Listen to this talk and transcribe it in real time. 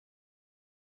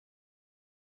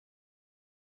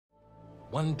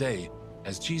One day,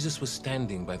 as Jesus was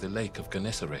standing by the lake of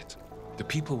Gennesaret, the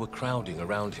people were crowding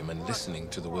around him and listening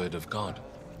to the word of God.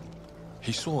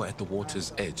 He saw at the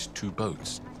water's edge 2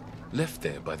 boats, left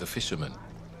there by the fishermen,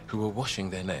 who were washing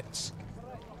their nets.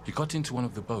 He got into one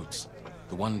of the boats,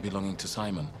 the one belonging to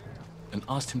Simon, and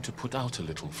asked him to put out a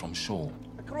little from shore.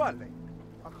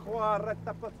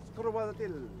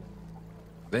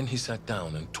 Then he sat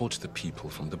down and taught the people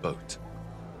from the boat.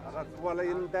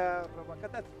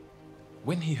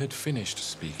 When he had finished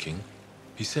speaking,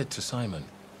 he said to Simon,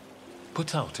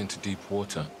 "Put out into deep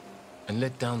water and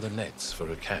let down the nets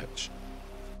for a catch."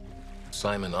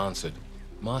 Simon answered,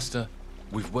 "Master,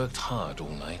 we've worked hard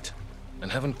all night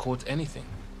and haven't caught anything.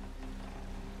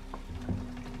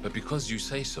 But because you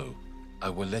say so, I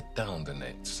will let down the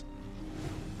nets."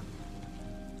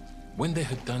 When they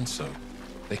had done so,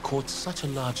 they caught such a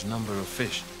large number of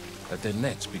fish that their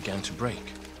nets began to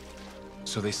break.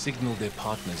 So they signaled their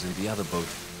partners in the other boat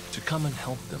to come and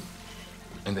help them.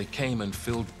 And they came and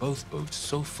filled both boats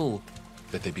so full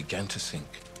that they began to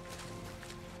sink.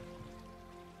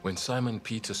 When Simon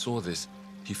Peter saw this,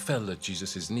 he fell at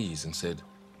Jesus' knees and said,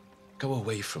 "Go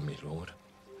away from me, Lord.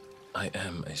 I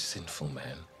am a sinful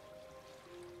man."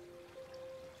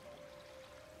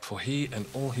 For he and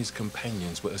all his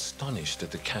companions were astonished at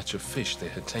the catch of fish they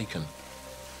had taken.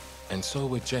 And so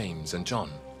were James and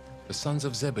John, the sons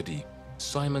of Zebedee,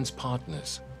 Simon's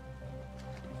partners.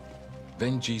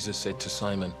 Then Jesus said to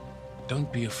Simon,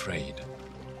 "Don't be afraid.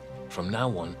 From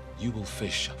now on, you will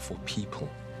fish for people."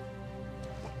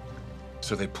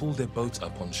 So they pulled their boats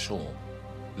up on shore,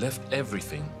 left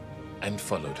everything, and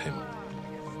followed him.